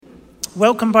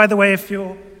Welcome, by the way, if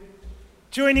you're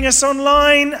joining us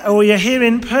online or you're here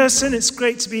in person. It's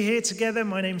great to be here together.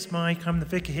 My name's Mike. I'm the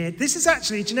vicar here. This is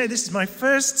actually, this is my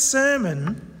first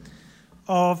sermon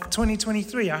of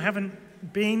 2023. I haven't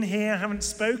been here, I haven't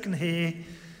spoken here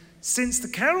since the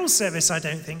carol service, I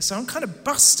don't think. So I'm kind of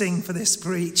busting for this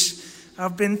preach.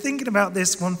 I've been thinking about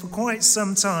this one for quite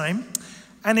some time.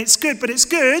 And it's good, but it's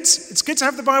good. It's good to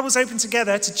have the Bibles open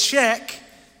together to check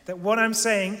that what I'm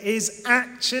saying is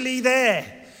actually there.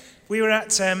 We were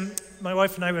at, my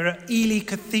wife and I were at Ely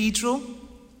Cathedral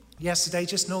yesterday,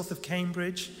 just north of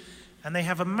Cambridge. And they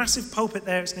have a massive pulpit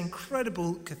there. It's an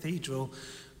incredible cathedral.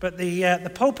 But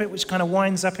the pulpit, which kind of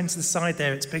winds up into the side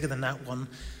there, it's bigger than that one,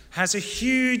 has a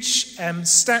huge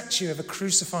statue of a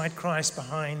crucified Christ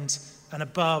behind and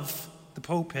above the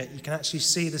pulpit. You can actually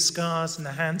see the scars in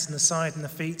the hands and the side and the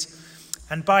feet.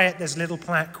 And by it, there's a little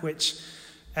plaque which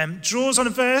draws on a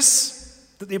verse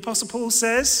that the Apostle Paul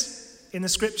says in the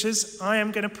Scriptures, I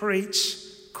am going to preach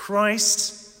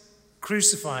Christ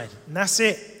crucified. And that's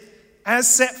it, as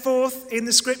set forth in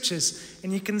the Scriptures.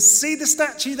 And you can see the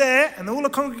statue there, and all the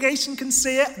congregation can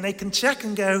see it, and they can check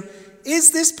and go,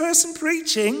 is this person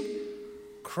preaching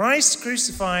Christ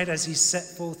crucified as he's set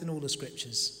forth in all the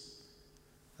Scriptures?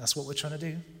 That's what we're trying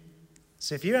to do.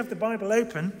 So if you have the Bible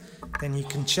open, then you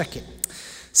can check it.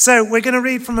 So we're going to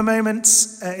read in a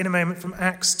moment from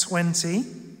Acts 20.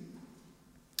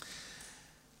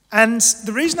 And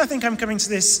the reason I think I'm coming to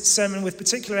this sermon with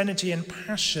particular energy and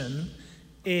passion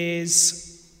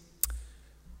is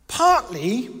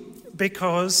partly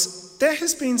because there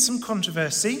has been some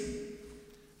controversy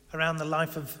around the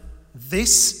life of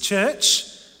this church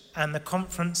and the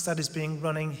conference that is being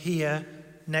running here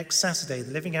next Saturday,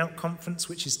 the Living Out Conference,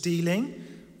 which is dealing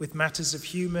with matters of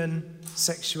human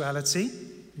sexuality.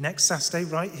 Next Saturday,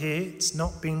 right here, it's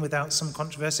not been without some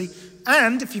controversy.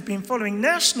 And if you've been following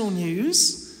national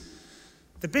news,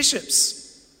 the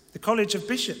bishops, the College of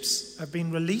Bishops, have been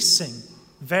releasing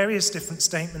various different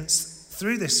statements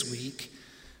through this week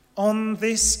on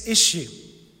this issue.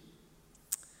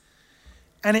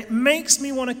 And it makes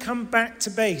me want to come back to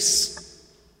base,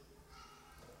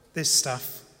 this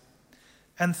stuff,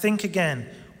 and think again,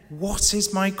 what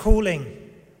is my calling?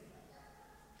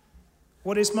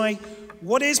 What is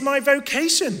my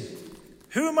vocation?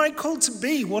 Who am I called to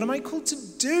be? What am I called to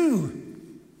do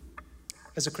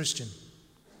as a Christian,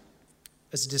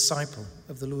 as a disciple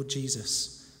of the Lord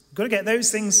Jesus? We've got to get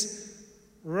those things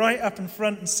right up in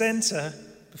front and center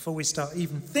before we start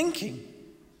even thinking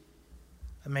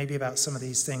and maybe about some of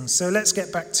these things. So let's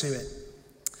get back to it.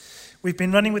 We've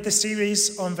been running with the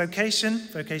series on vocation.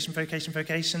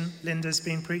 Linda's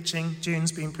been preaching,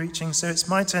 June's been preaching, so it's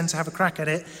my turn to have a crack at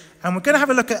it. And we're going to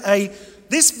have a look at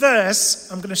this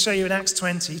verse I'm going to show you in Acts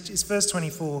 20, it's verse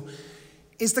 24,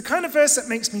 is the kind of verse that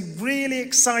makes me really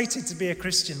excited to be a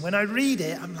Christian. When I read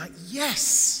it, I'm like,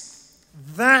 yes,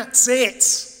 that's it.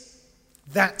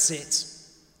 That's it.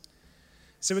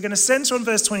 So we're going to center on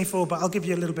verse 24, but I'll give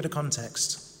you a little bit of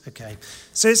context. Okay,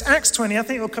 so it's Acts 20. I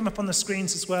think it'll come up on the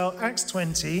screens as well. Acts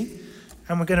 20,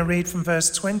 and we're going to read from verse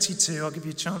 22. I'll give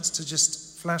you a chance to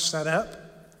just flash that up.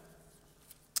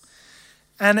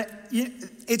 And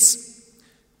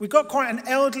we've got quite an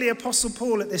elderly Apostle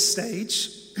Paul at this stage.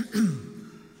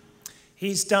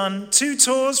 He's done 2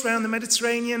 tours around the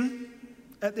Mediterranean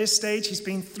at this stage. He's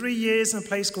been 3 years in a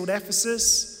place called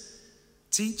Ephesus,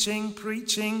 teaching,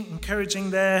 preaching,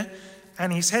 encouraging there.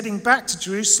 And he's heading back to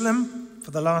Jerusalem for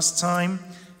the last time,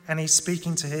 and he's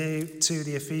speaking to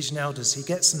the Ephesian elders. He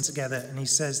gets them together, and he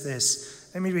says this.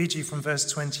 Let me read you from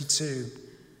verse 22.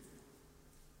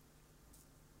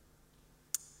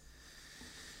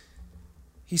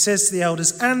 He says to the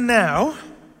elders, and now,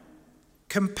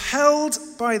 compelled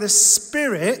by the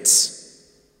Spirit,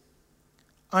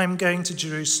 I'm going to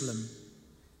Jerusalem,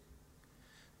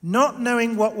 not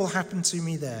knowing what will happen to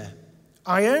me there.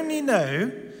 I only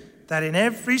know that in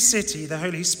every city the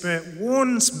Holy Spirit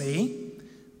warns me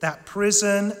that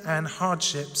prison and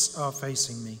hardships are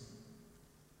facing me.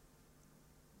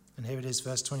 And here it is,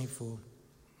 verse 24.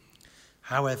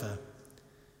 However,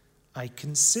 I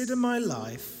consider my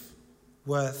life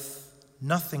worth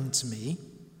nothing to me.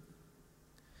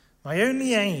 My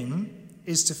only aim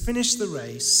is to finish the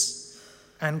race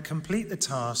and complete the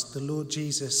task the Lord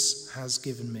Jesus has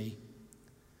given me,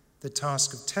 the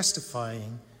task of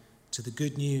testifying to the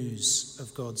good news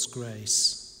of God's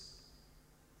grace.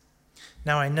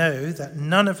 Now I know that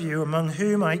none of you among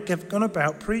whom I have gone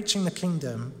about preaching the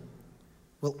kingdom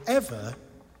will ever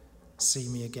see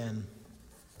me again.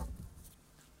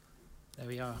 There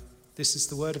we are. This is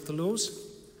the word of the Lord.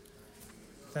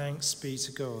 Thanks be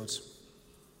to God.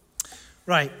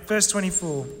 Right, verse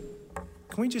 24.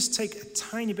 Can we just take a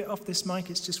tiny bit off this mic?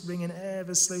 It's just ringing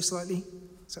ever so slightly.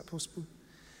 Is that possible?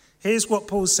 Here's what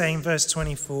Paul's saying, verse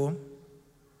 24.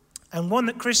 And one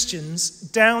that Christians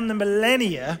down the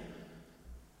millennia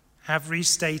have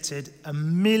restated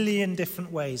 1,000,000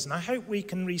 different ways. And I hope we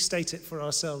can restate it for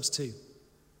ourselves too.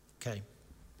 Okay.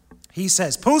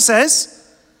 Paul says,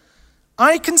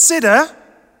 I consider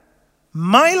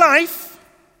my life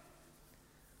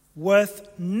worth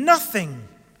nothing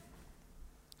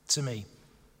to me.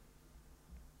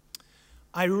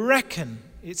 I reckon,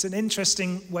 it's an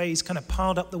interesting way he's kind of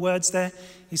piled up the words there.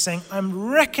 He's saying, I'm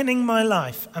reckoning my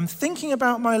life. I'm thinking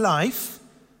about my life.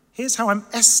 Here's how I'm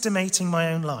estimating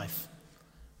my own life.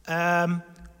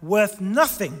 Worth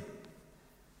nothing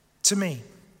to me.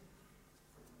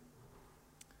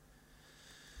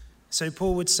 So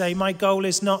Paul would say, my goal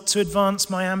is not to advance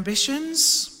my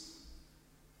ambitions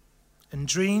and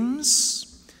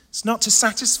dreams. It's not to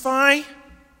satisfy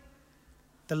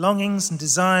the longings and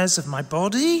desires of my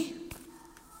body.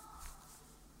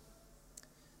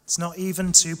 It's not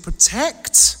even to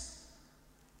protect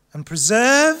and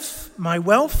preserve my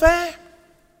welfare.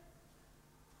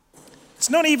 It's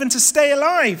not even to stay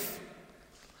alive.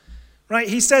 Right?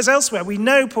 He says elsewhere, we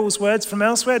know Paul's words from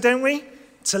elsewhere, don't we?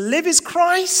 To live is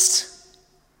Christ,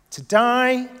 to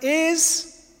die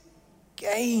is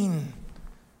gain.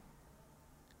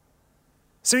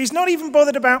 So he's not even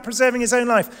bothered about preserving his own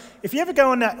life. If you ever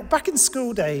go on that, back in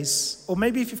school days, or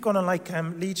maybe if you've gone on like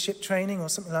leadership training or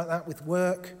something like that with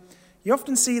work, you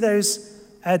often see those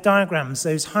diagrams,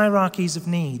 those hierarchies of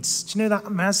needs. Do you know that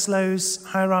Maslow's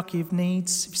hierarchy of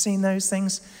needs? Have you seen those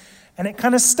things? And it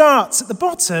kind of starts at the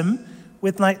bottom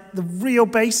with like the real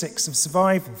basics of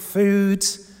survival, food,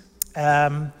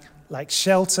 like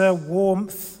shelter,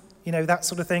 warmth, that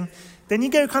sort of thing. Then you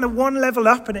go kind of one level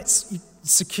up and it's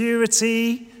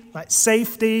security, like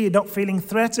safety, you're not feeling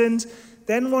threatened.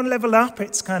 Then one level up,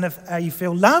 it's kind of you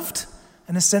feel loved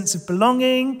and a sense of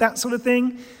belonging, that sort of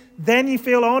thing. Then you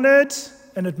feel honored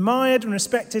and admired and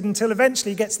respected until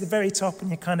eventually you get to the very top and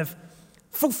you're kind of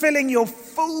fulfilling your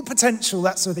full potential,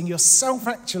 that sort of thing. You're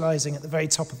self-actualizing at the very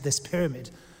top of this pyramid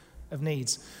of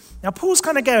needs. Now, Paul's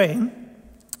kind of going,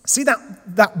 see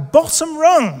that bottom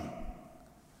rung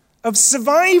of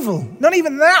survival, not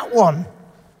even that one,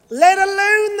 let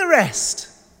alone the rest.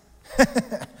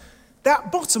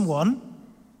 That bottom one,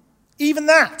 even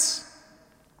that,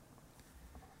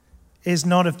 is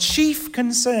not of chief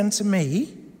concern to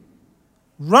me.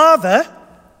 Rather,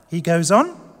 he goes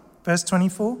on, verse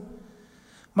 24,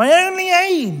 my only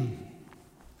aim,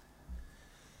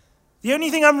 the only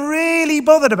thing I'm really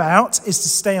bothered about is to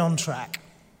stay on track,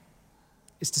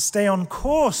 is to stay on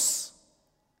course,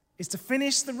 is to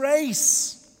finish the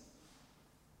race.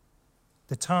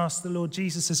 The task the Lord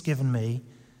Jesus has given me,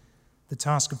 the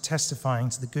task of testifying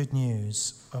to the good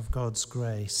news of God's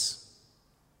grace.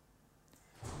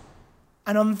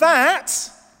 And on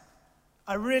that,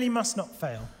 I really must not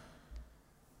fail.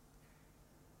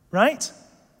 Right?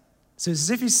 So it's as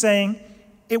if he's saying,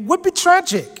 it would be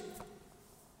tragic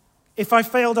if I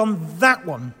failed on that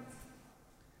one.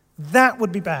 That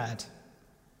would be bad.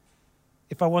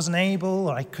 If I wasn't able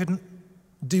or I couldn't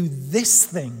do this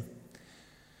thing.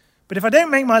 But if I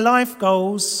don't make my life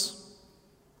goals,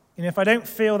 if I don't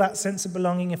feel that sense of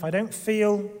belonging, if I don't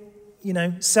feel,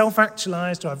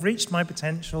 self-actualized, or I've reached my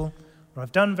potential, or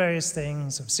I've done various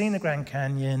things, I've seen the Grand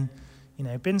Canyon,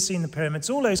 been seeing the pyramids,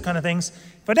 all those kind of things.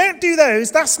 If I don't do those,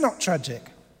 that's not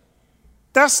tragic.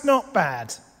 That's not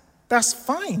bad. That's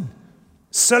fine.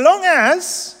 So long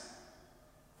as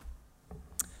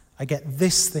I get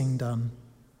this thing done.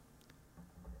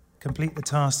 Complete the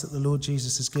task that the Lord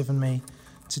Jesus has given me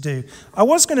to do. I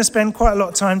was going to spend quite a lot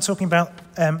of time talking about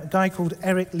a guy called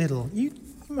Eric Liddell. You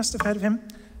must have heard of him.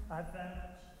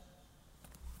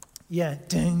 Yeah.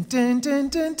 Dun, dun, dun,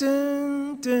 dun,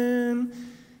 dun, dun.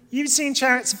 You've seen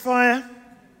Chariots of Fire?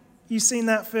 You've seen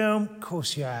that film? Of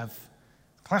course you have.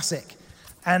 Classic.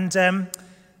 And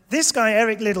this guy,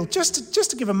 Eric Liddell, just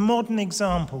to give a modern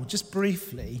example, just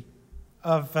briefly,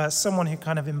 of someone who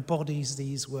kind of embodies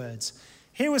these words.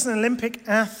 Here was an Olympic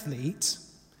athlete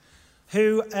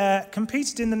who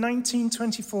competed in the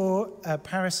 1924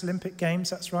 Paris Olympic Games.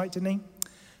 That's right, didn't he?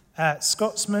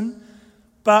 Scotsman.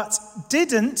 But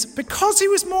didn't, because he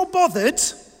was more bothered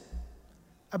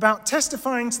about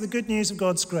testifying to the good news of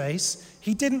God's grace,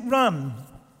 he didn't run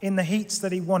in the heats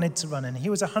that he wanted to run in. He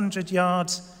was 100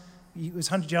 yards. It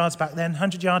was 100 yards back then,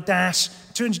 100-yard dash,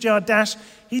 200-yard dash.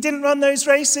 He didn't run those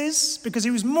races because he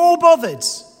was more bothered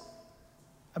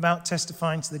about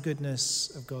testifying to the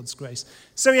goodness of God's grace.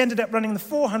 So he ended up running the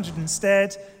 400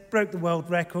 instead, broke the world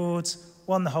record,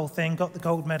 won the whole thing, got the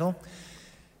gold medal.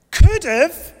 could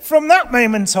have, from that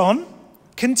moment on,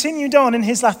 continued on in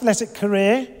his athletic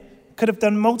career, could have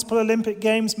done multiple Olympic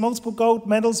Games, multiple gold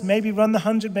medals, maybe run the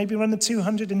 100, maybe run the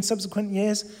 200 in subsequent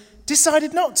years.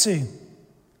 Decided not to.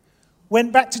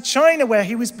 Went back to China where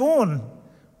he was born,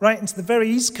 right into the very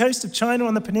east coast of China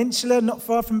on the peninsula, not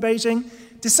far from Beijing.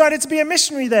 Decided to be a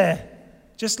missionary there,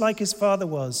 just like his father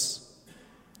was,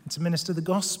 and to minister the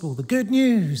gospel, the good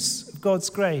news of God's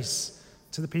grace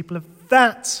to the people of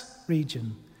that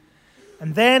region.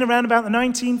 And then around about the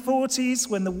 1940s,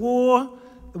 when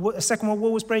the Second World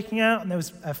War was breaking out and there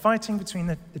was fighting between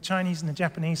the Chinese and the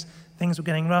Japanese, things were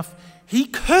getting rough, he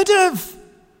could have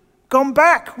gone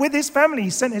back with his family. He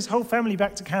sent his whole family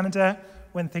back to Canada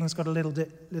when things got a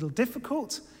little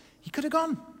difficult. He could have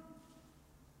gone.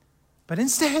 But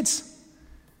instead,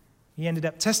 he ended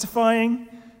up testifying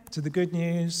to the good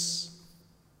news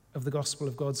of the gospel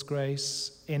of God's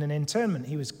grace in an internment.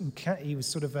 He was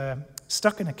sort of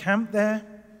stuck in a camp there.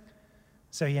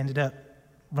 So he ended up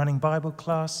running Bible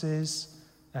classes,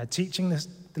 teaching the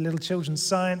little children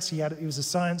science. He was a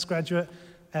science graduate,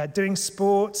 doing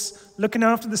sports, looking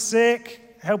after the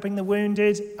sick, helping the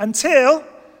wounded, until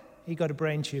he got a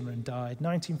brain tumor and died.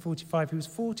 1945, he was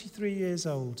 43 years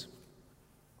old.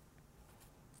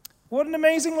 What an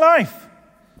amazing life.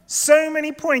 So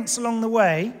many points along the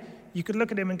way, you could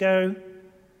look at him and go,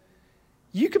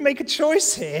 you can make a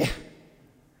choice here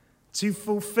to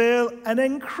fulfill an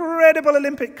incredible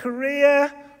Olympic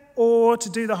career, or to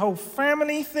do the whole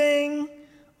family thing,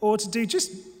 or to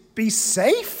just be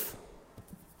safe.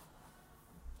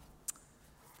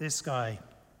 This guy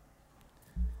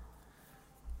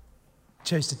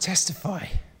chose to testify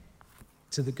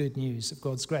to the good news of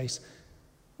God's grace.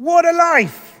 What a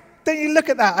life! Don't you look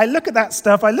at that? I look at that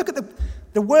stuff. I look at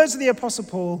the words of the Apostle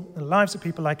Paul, the lives of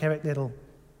people like Eric Liddell,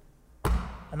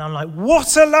 and I'm like,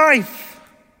 what a life!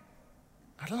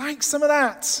 I'd like some of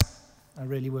that. I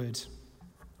really would.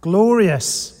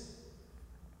 Glorious.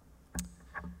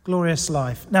 Glorious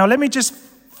life. Now, let me just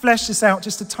flesh this out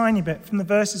just a tiny bit from the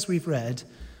verses we've read,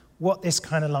 what this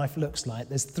kind of life looks like.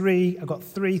 I've got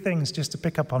three things just to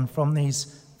pick up on from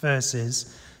these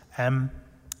verses. And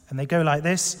they go like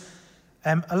this.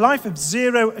 A life of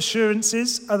zero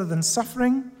assurances other than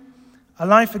suffering, a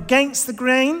life against the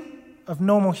grain of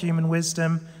normal human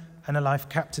wisdom, and a life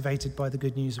captivated by the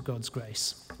good news of God's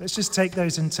grace. Let's just take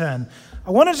those in turn. I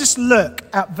want to just look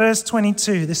at verse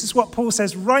 22. This is what Paul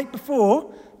says right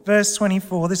before verse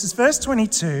 24. This is verse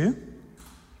 22.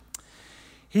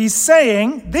 He's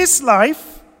saying, this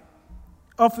life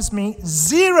offers me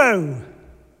zero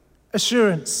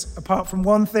assurance apart from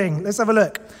one thing. Let's have a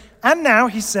look. And now,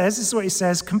 he says, this is what he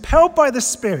says, compelled by the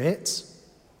Spirit,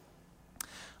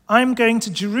 I'm going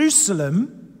to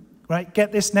Jerusalem, right,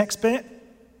 get this next bit,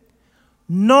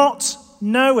 not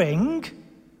knowing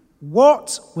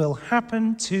what will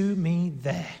happen to me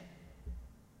there.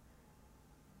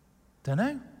 Don't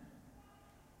know.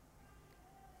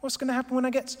 What's going to happen when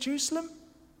I get to Jerusalem?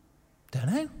 Don't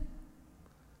know.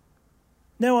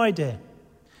 No idea.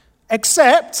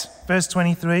 Except, verse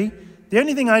 23, the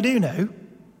only thing I do know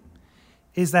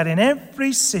is that in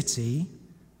every city,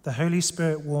 the Holy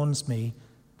Spirit warns me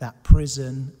that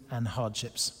prison and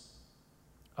hardships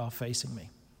are facing me.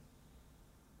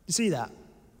 You see that?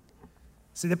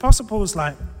 See, the Apostle Paul's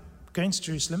like, going to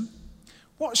Jerusalem.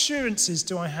 What assurances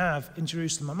do I have in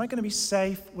Jerusalem? Am I going to be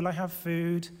safe? Will I have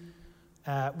food?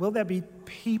 Will there be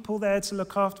people there to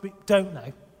look after me? Don't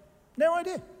know. No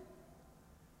idea.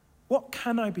 What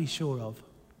can I be sure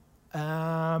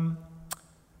of?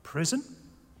 Prison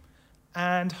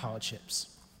and hardships.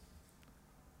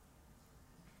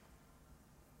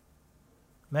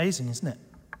 Amazing, isn't it?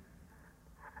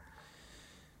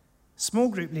 Small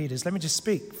group leaders, let me just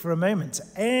speak for a moment to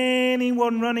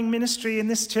anyone running ministry in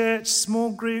this church,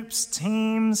 small groups,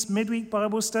 teams, midweek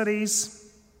Bible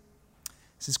studies.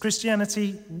 This is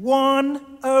Christianity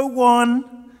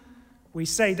 101. We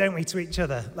say, don't we, to each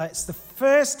other, like it's the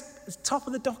first, it's top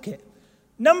of the docket.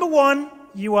 Number one,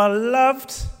 you are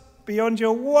loved beyond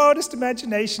your wildest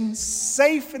imagination,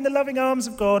 safe in the loving arms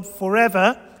of God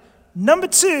forever. Number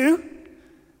two,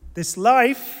 this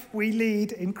life we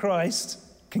lead in Christ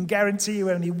can guarantee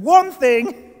you only one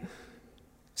thing: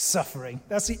 suffering.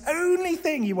 That's the only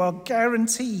thing you are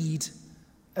guaranteed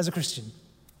as a Christian.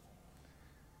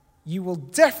 You will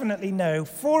definitely know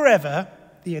forever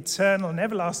the eternal and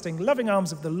everlasting loving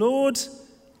arms of the Lord,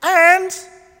 and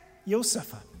you'll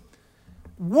suffer.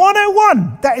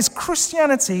 101, that is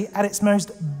Christianity at its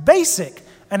most basic,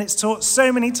 and it's taught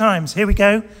so many times. Here we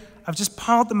go. I've just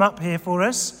piled them up here for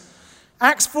us.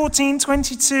 Acts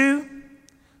 14:22,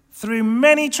 through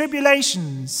many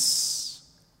tribulations,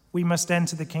 we must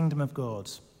enter the kingdom of God.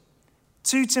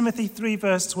 2 Timothy 3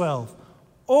 verse 12.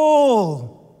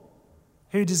 All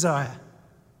who desire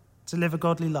to live a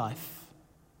godly life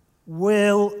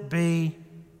will be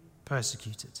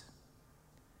persecuted.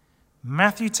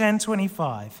 Matthew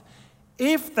 10:25.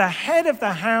 If the head of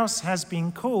the house has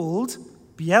been called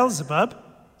Beelzebub,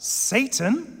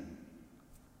 Satan,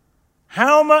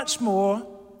 how much more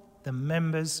the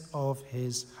members of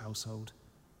his household?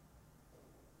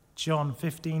 John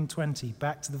 15:20,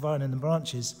 back to the vine and the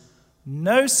branches.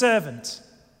 No servant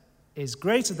is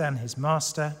greater than his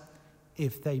master.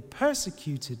 If they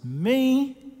persecuted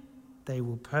me, they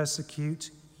will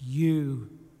persecute you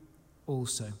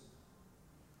also.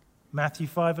 Matthew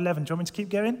 5:11. Do you want me to keep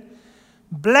going?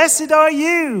 Blessed are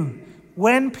you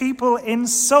when people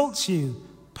insult you,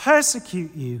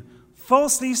 persecute you,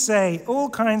 falsely say all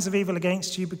kinds of evil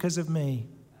against you because of me.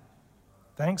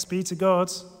 Thanks be to God.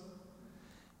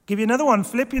 Give you another one,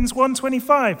 Philippians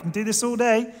 1:25. I can do this all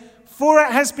day. For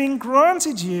it has been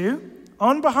granted you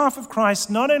on behalf of Christ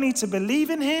not only to believe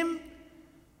in him,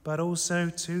 but also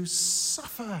to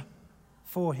suffer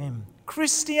for him.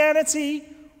 Christianity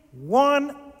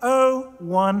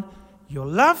 101. You're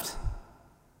loved,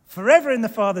 forever in the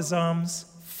Father's arms,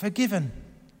 forgiven.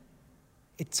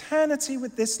 Eternity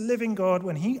with this living God,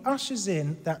 when he ushers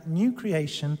in that new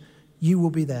creation, you will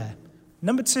be there.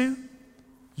 Number 2,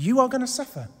 you are going to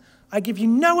suffer. I give you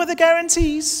no other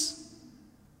guarantees,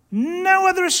 no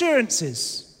other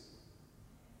assurances,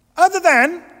 other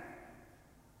than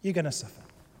you're going to suffer.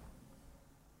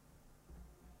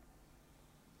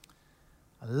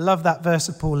 I love that verse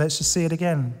of Paul. Let's just see it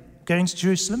again. Going to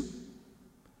Jerusalem.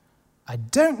 I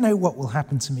don't know what will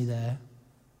happen to me there.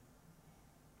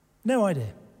 No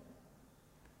idea.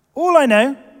 All I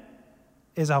know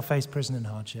is I'll face prison and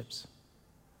hardships.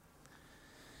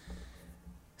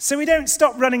 So we don't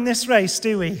stop running this race,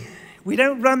 do we? We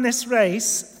don't run this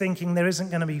race thinking there isn't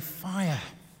going to be fire.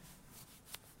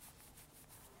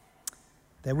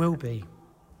 There will be.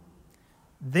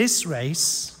 This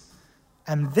race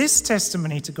and this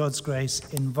testimony to God's grace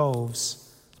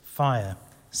involves fire.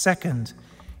 Second,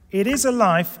 it is a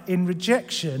life in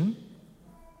rejection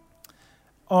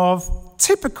of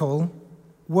typical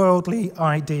worldly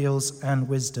ideals and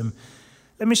wisdom.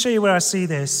 Let me show you where I see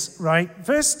this, right?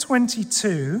 Verse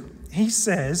 22, he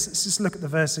says, let's just look at the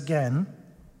verse again.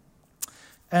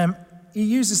 He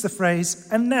uses the phrase,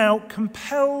 and now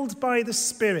compelled by the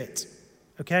Spirit,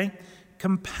 okay?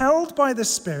 Compelled by the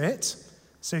Spirit,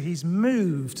 so he's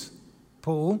moved,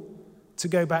 Paul, to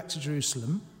go back to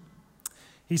Jerusalem.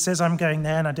 He says, I'm going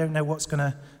there and I don't know what's going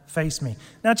to face me.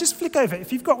 Now just flick over.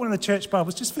 If you've got one of the church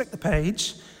Bibles, just flick the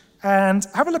page and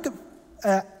have a look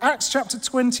at Acts chapter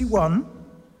 21.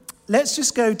 Let's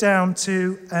just go down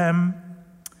to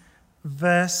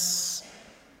verse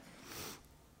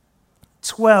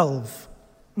 12.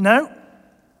 No,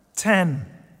 10.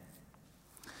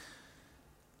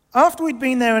 After we'd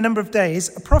been there a number of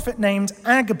days, a prophet named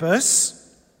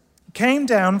Agabus came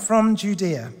down from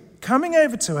Judea. Coming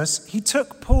over to us, he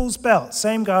took Paul's belt.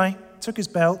 Same guy, took his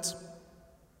belt,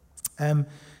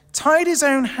 tied his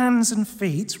own hands and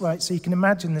feet, right? So you can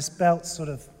imagine this belt sort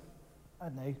of, I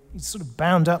don't know, he's sort of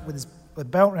bound up with a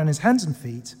belt around his hands and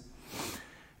feet.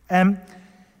 And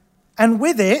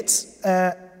with it,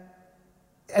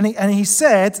 and he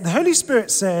said, the Holy Spirit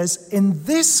says, in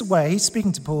this way,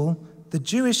 speaking to Paul, the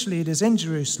Jewish leaders in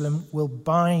Jerusalem will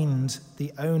bind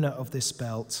the owner of this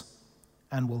belt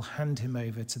and will hand him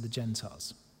over to the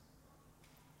Gentiles.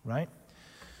 Right?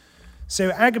 So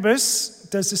Agabus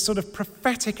does this sort of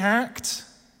prophetic act,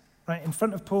 right, in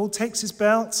front of Paul, takes his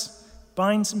belt,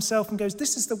 binds himself and goes,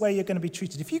 this is the way you're going to be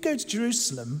treated. If you go to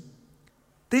Jerusalem,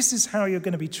 this is how you're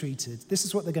going to be treated. This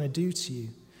is what they're going to do to you.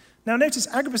 Now notice,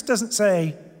 Agabus doesn't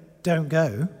say, don't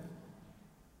go.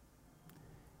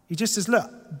 He just says, look,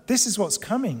 this is what's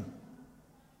coming.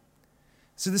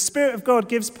 So the Spirit of God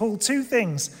gives Paul two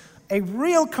things. A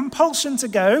real compulsion to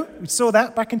go. We saw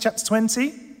that back in chapter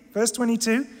 20, verse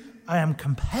 22. I am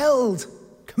compelled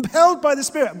by the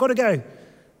Spirit. I've got to go.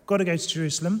 Got to go to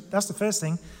Jerusalem. That's the first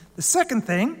thing. The second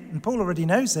thing, and Paul already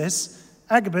knows this,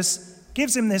 Agabus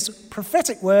gives him this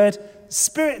prophetic word,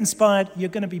 Spirit-inspired, you're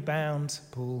going to be bound,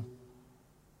 Paul.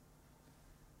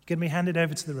 You're going to be handed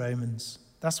over to the Romans.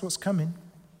 That's what's coming.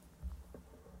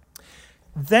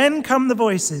 Then come the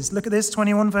voices. Look at this,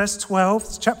 21 verse 12.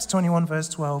 It's chapter 21 verse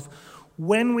 12.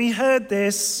 When we heard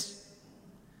this,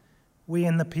 we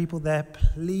and the people there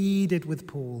pleaded with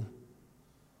Paul.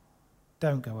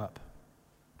 Don't go up.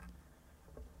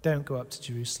 Don't go up to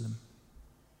Jerusalem.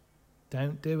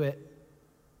 Don't do it.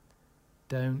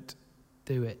 Don't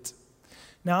do it.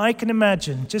 Now I can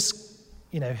imagine, just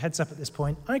heads up at this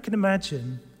point, I can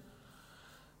imagine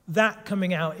that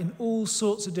coming out in all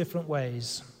sorts of different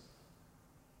ways.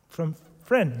 From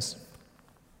friends,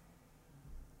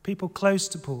 people close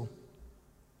to Paul,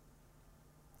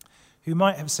 who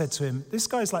might have said to him, this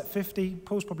guy's like 50,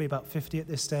 Paul's probably about 50 at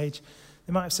this stage.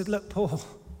 They might have said, look, Paul,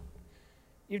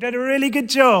 you've done a really good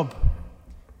job.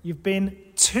 You've been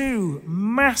 2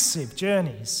 massive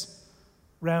journeys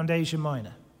round Asia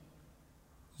Minor.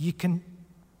 You can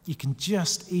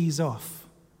just ease off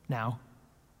now.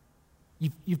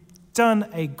 You've done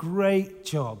a great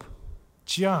job.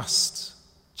 Just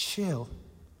chill.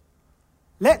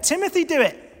 Let Timothy do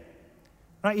it.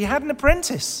 Right? You had an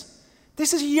apprentice.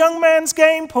 This is a young man's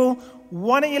game, Paul.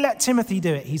 Why don't you let Timothy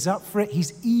do it? He's up for it.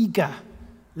 He's eager.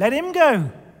 Let him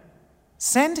go.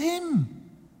 Send him.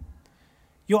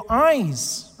 Your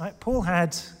eyes, right? Paul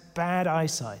had bad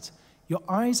eyesight. Your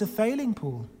eyes are failing,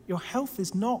 Paul. Your health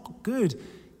is not good.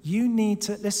 You need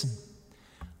to, listen,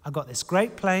 I've got this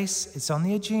great place. It's on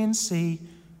the Aegean Sea.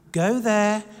 Go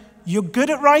there. You're good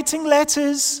at writing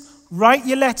letters. Write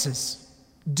your letters.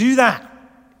 Do that.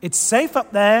 It's safe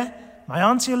up there. My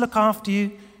auntie will look after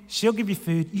you. She'll give you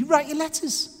food. You write your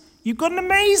letters. You've got an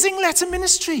amazing letter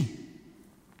ministry.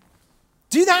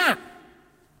 Do that.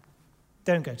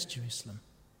 Don't go to Jerusalem.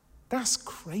 That's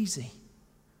crazy.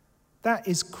 That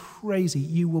is crazy.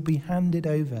 You will be handed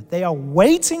over. They are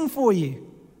waiting for you.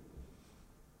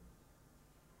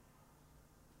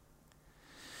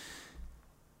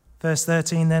 Verse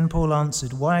 13, then Paul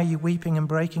answered, why are you weeping and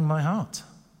breaking my heart?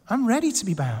 I'm ready to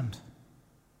be bound,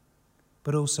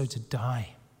 but also to die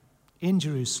in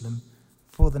Jerusalem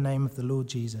for the name of the Lord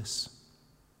Jesus.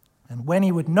 And when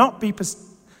he would not be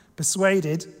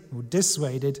persuaded or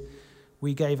dissuaded,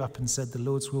 we gave up and said, the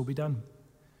Lord's will be done.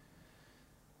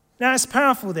 Now, it's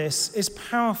powerful, this. It's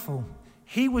powerful.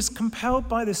 He was compelled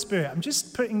by the Spirit. I'm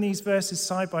just putting these verses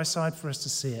side by side for us to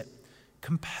see it.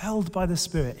 Compelled by the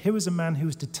Spirit. Here was a man who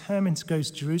was determined to go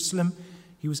to Jerusalem.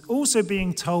 He was also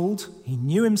being told, he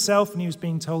knew himself and he was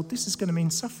being told, this is going to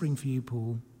mean suffering for you,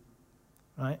 Paul.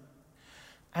 Right?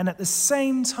 And at the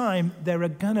same time, there are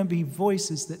going to be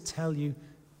voices that tell you,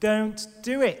 don't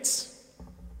do it.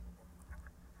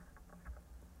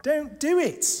 Don't do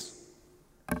it.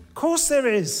 Of course there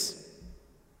is.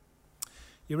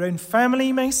 Your own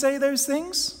family may say those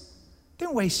things.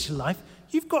 Don't waste your life.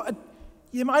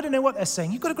 I don't know what they're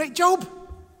saying. You've got a great job.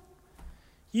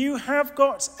 You have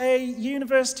got a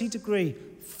university degree.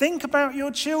 Think about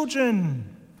your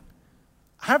children.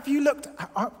 Have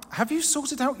you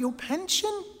sorted out your pension?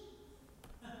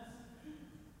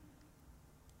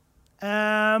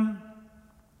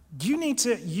 You need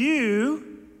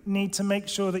to make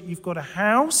sure that you've got a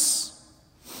house.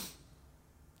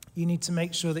 You need to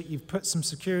make sure that you've put some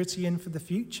security in for the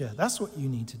future. That's what you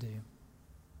need to do.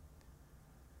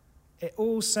 It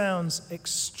all sounds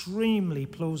extremely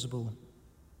plausible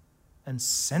and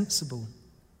sensible.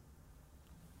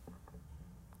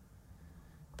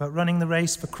 But running the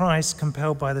race for Christ,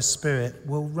 compelled by the Spirit,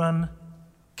 will run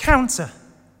counter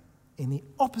in the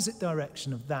opposite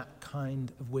direction of that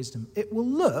kind of wisdom. It will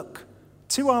look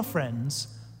to our friends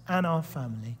and our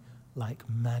family like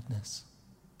madness.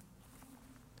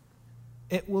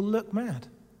 It will look mad.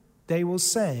 They will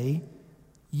say,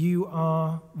 you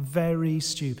are very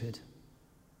stupid,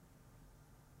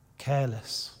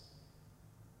 careless,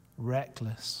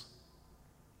 reckless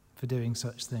for doing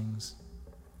such things.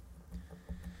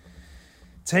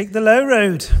 Take the low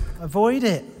road. Avoid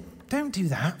it. Don't do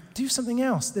that. Do something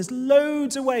else. There's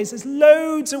loads of ways.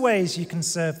 You can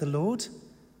serve the Lord.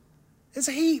 There's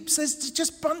heaps.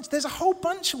 There's a whole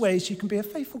bunch of ways you can be a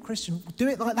faithful Christian. Do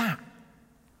it like that.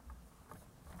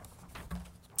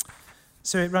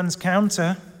 So it runs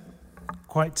counter,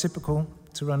 quite typical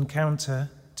to run counter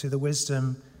to the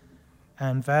wisdom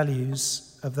and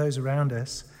values of those around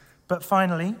us. But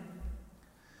finally,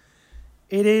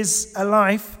 it is a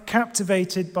life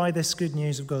captivated by this good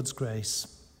news of God's grace.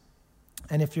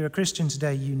 And if you're a Christian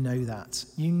today, you know that.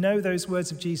 You know those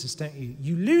words of Jesus, don't you?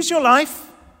 You lose your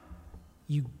life,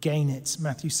 you gain it.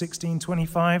 Matthew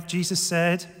 16:25, Jesus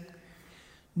said,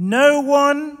 no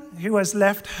one who has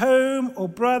left home or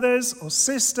brothers or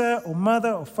sister or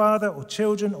mother or father or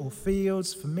children or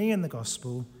fields for me and the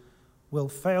gospel will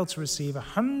fail to receive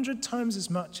 100 times as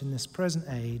much in this present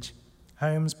age.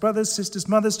 Homes, brothers, sisters,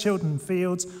 mothers, children,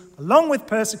 fields, along with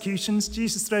persecutions.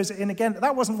 Jesus throws it in again.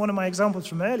 That wasn't one of my examples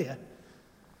from earlier.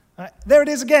 There it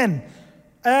is again.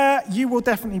 You will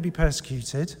definitely be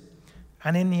persecuted.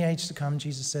 And in the age to come,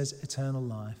 Jesus says, eternal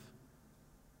life.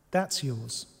 That's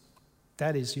yours.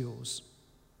 That is yours.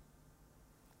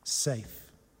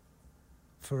 Safe.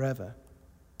 Forever.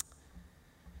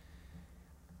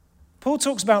 Paul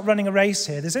talks about running a race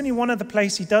here. There's only one other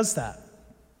place he does that.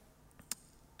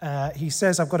 He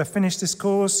says, I've got to finish this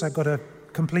course. I've got to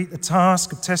complete the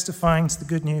task of testifying to the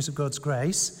good news of God's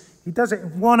grace. He does it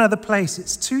in one other place.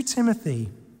 It's 2 Timothy.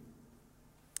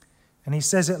 And he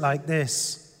says it like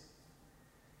this.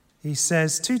 He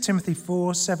says, 2 Timothy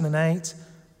 4, 7 and 8,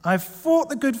 I've fought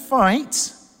the good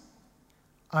fight.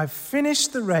 I've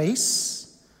finished the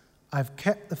race. I've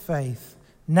kept the faith.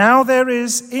 Now there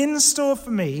is in store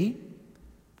for me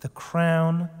the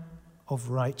crown of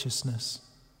righteousness,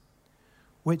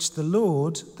 which the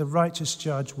Lord, the righteous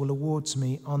judge, will award to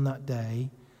me on that day,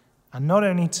 and not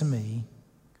only to me,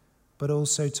 but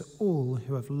also to all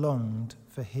who have longed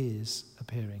for his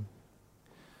appearing.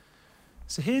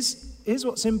 So here's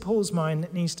what's in Paul's mind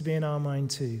that needs to be in our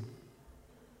mind too.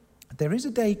 There is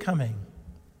a day coming.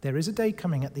 There is a day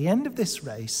coming at the end of this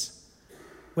race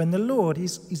when the Lord,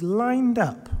 he's lined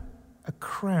up a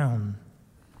crown.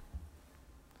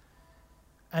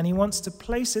 And he wants to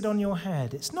place it on your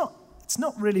head. It's not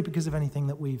really because of anything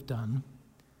that we've done.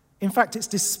 In fact, it's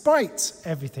despite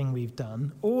everything we've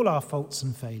done, all our faults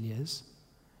and failures.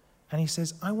 And he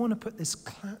says, I want to put this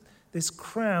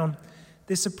crown,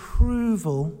 this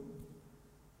approval,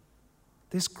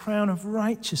 this crown of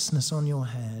righteousness on your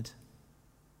head.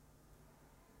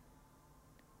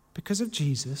 Because of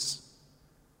Jesus,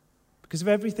 because of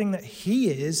everything that he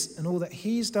is and all that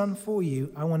he's done for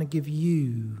you, I want to give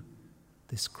you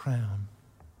this crown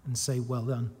and say, well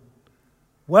done.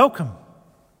 Welcome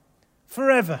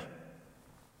forever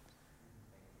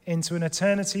into an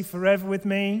eternity forever with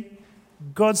me,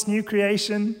 God's new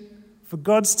creation, for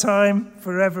God's time,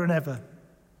 forever and ever.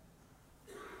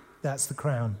 That's the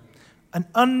crown. An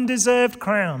undeserved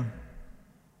crown.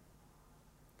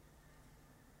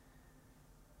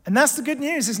 And that's the good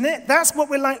news, isn't it? That's what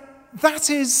we're like. That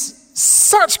is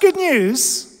such good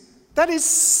news. That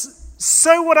is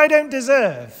so what I don't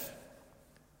deserve.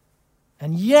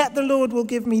 And yet the Lord will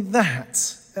give me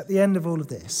that at the end of all of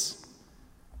this.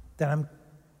 That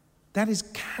is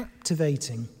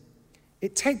captivating.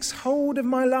 It takes hold of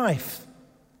my life.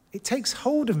 It takes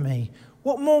hold of me.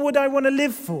 What more would I want to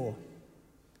live for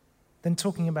than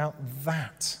talking about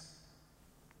that?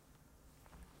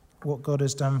 What God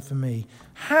has done for me.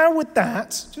 How would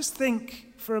that, just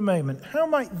think for a moment, how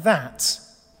might that,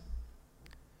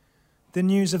 the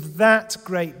news of that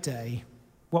great day,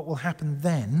 what will happen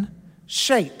then,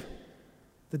 shape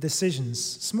the decisions,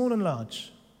 small and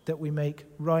large, that we make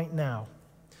right now?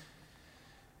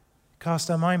 Cast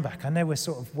our mind back. I know we're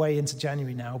sort of way into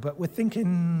January now, but we're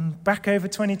thinking back over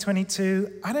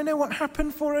 2022. I don't know what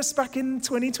happened for us back in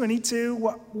 2022,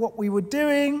 what we were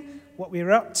doing, what we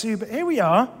were up to, but here we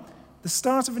are, the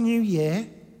start of a new year,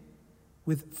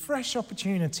 with fresh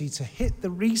opportunity to hit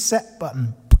the reset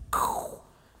button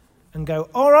and go,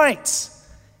 all right,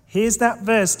 here's that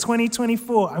verse,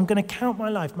 2024. I'm going to count my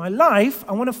life. My life,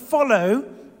 I want to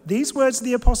follow these words of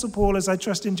the Apostle Paul as I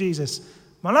trust in Jesus.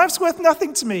 My life's worth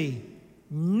nothing to me.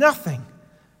 Nothing.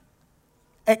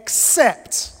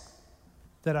 Except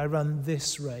that I run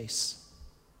this race.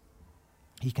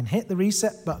 He can hit the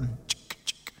reset button,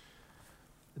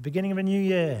 the beginning of a new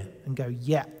year, and go,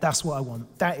 yeah, that's what I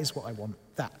want. That is what I want.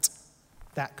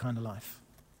 That kind of life.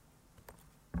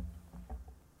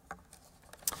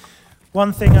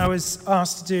 One thing I was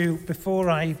asked to do before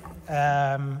I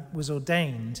was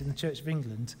ordained in the Church of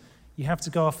England, you have to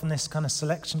go off on this kind of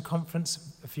selection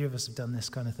conference. A few of us have done this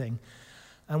kind of thing.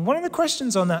 And one of the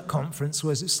questions on that conference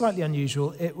was, it's slightly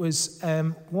unusual, it was,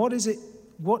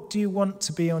 what do you want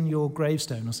to be on your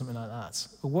gravestone or something like that?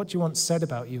 Or what do you want said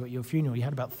about you at your funeral? You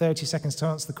had about 30 seconds to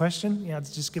answer the question. You had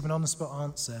to just give an on-the-spot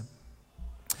answer.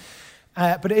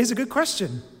 But it is a good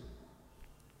question,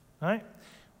 right?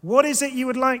 What is it you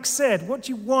would like said? What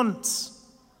do you want?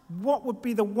 What would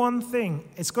be the one thing?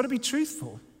 It's got to be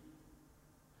truthful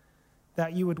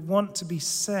that you would want to be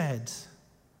said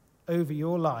over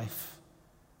your life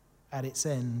at its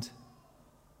end.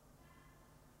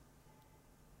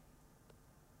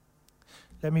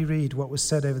 Let me read what was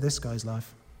said over this guy's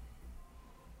life.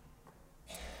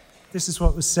 This is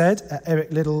what was said at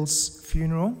Eric Liddell's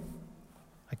funeral.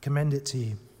 I commend it to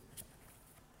you.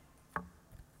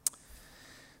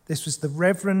 This was the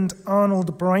Reverend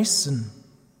Arnold Bryson.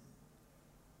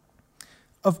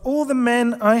 Of all the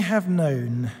men I have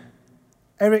known,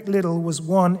 Eric Liddell was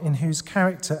one in whose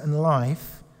character and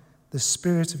life the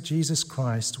Spirit of Jesus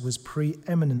Christ was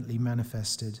preeminently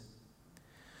manifested.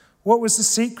 What was the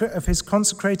secret of his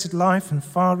consecrated life and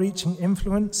far-reaching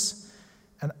influence?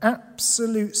 An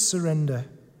absolute surrender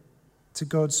to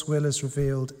God's will as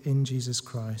revealed in Jesus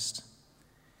Christ.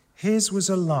 His was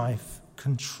a life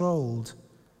controlled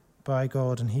by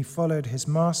God, and he followed his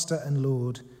master and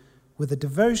Lord with a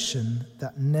devotion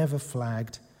that never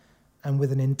flagged and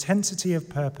with an intensity of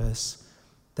purpose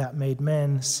that made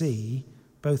men see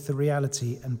both the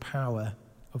reality and power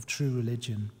of true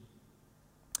religion.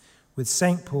 With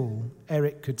St. Paul,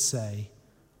 Eric could say,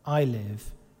 "I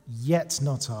live, yet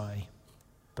not I,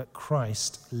 but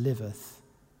Christ liveth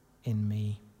in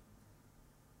me."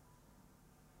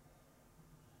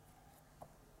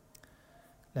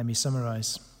 Let me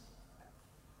summarize.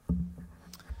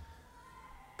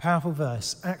 Powerful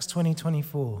verse, Acts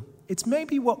 20:24. It's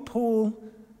maybe what Paul,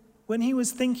 when he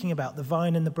was thinking about the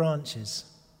vine and the branches,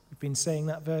 we've been saying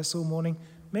that verse all morning,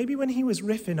 maybe when he was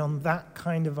riffing on that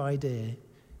kind of idea,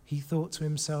 he thought to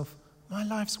himself, my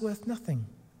life's worth nothing.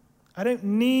 I don't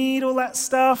need all that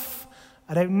stuff.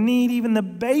 I don't need even the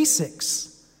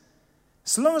basics.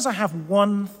 So long as I have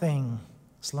one thing,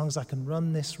 as long as I can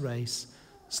run this race,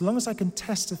 as long as I can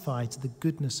testify to the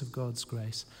goodness of God's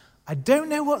grace, I don't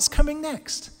know what's coming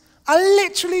next. I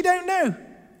literally don't know.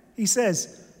 He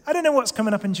says, I don't know what's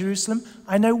coming up in Jerusalem.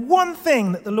 I know one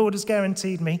thing that the Lord has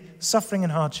guaranteed me, suffering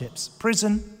and hardships.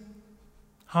 Prison,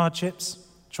 hardships,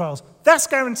 trials. That's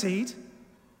guaranteed.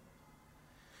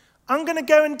 I'm going to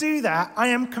go and do that. I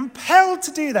am compelled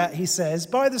to do that, he says,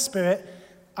 by the Spirit.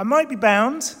 I might be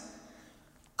bound.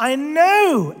 I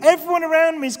know everyone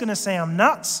around me is going to say I'm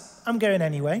nuts. I'm going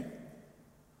anyway.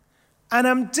 And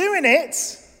I'm doing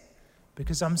it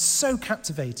because I'm so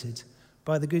captivated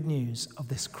by the good news of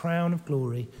this crown of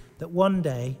glory that one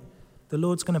day the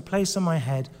Lord's going to place on my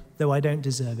head, though I don't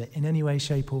deserve it in any way,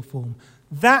 shape, or form.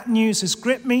 That news has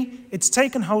gripped me. It's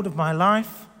taken hold of my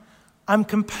life. I'm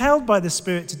compelled by the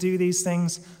Spirit to do these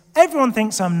things. Everyone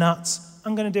thinks I'm nuts.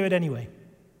 I'm going to do it anyway.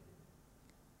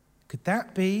 Could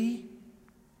that be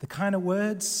the kind of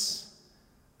words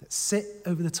that sit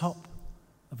over the top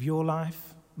of your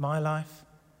life, my life?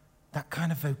 That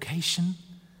kind of vocation,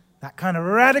 that kind of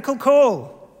radical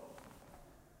call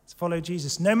to follow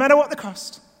Jesus, no matter what the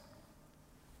cost.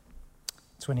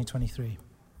 2023.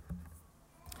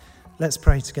 Let's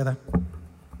pray together.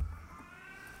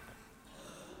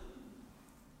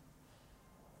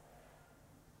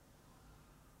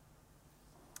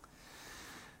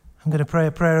 I'm going to pray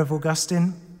a prayer of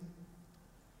Augustine,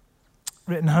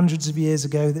 written hundreds of years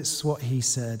ago. This is what he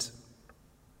said.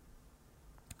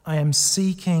 I am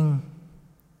seeking,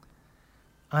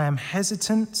 I am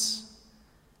hesitant,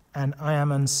 and I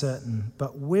am uncertain.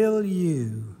 But will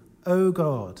you, O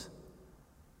God,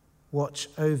 watch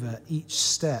over each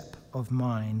step of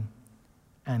mine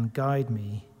and guide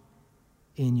me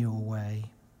in your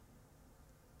way?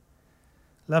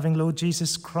 Loving Lord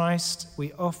Jesus Christ,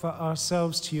 we offer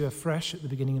ourselves to you afresh at the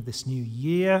beginning of this new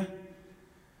year.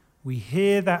 We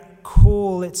hear that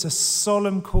call. It's a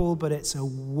solemn call, but it's a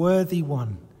worthy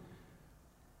one.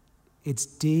 It's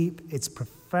deep, it's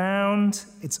profound,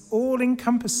 it's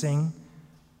all-encompassing,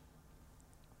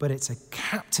 but it's a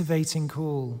captivating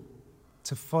call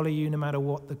to follow you no matter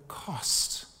what the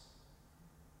cost.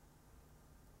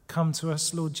 Come to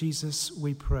us, Lord Jesus,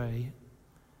 we pray.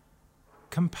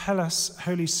 Compel us,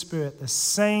 Holy Spirit, the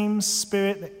same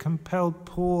Spirit that compelled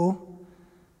Paul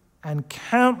and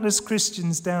countless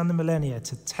Christians down the millennia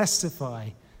to testify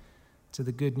to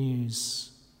the good news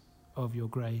of your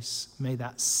grace. May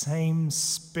that same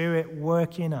Spirit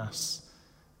work in us,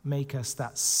 make us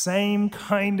that same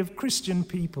kind of Christian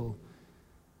people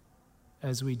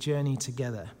as we journey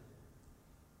together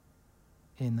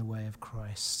in the way of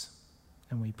Christ.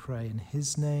 And we pray in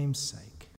his name's sake.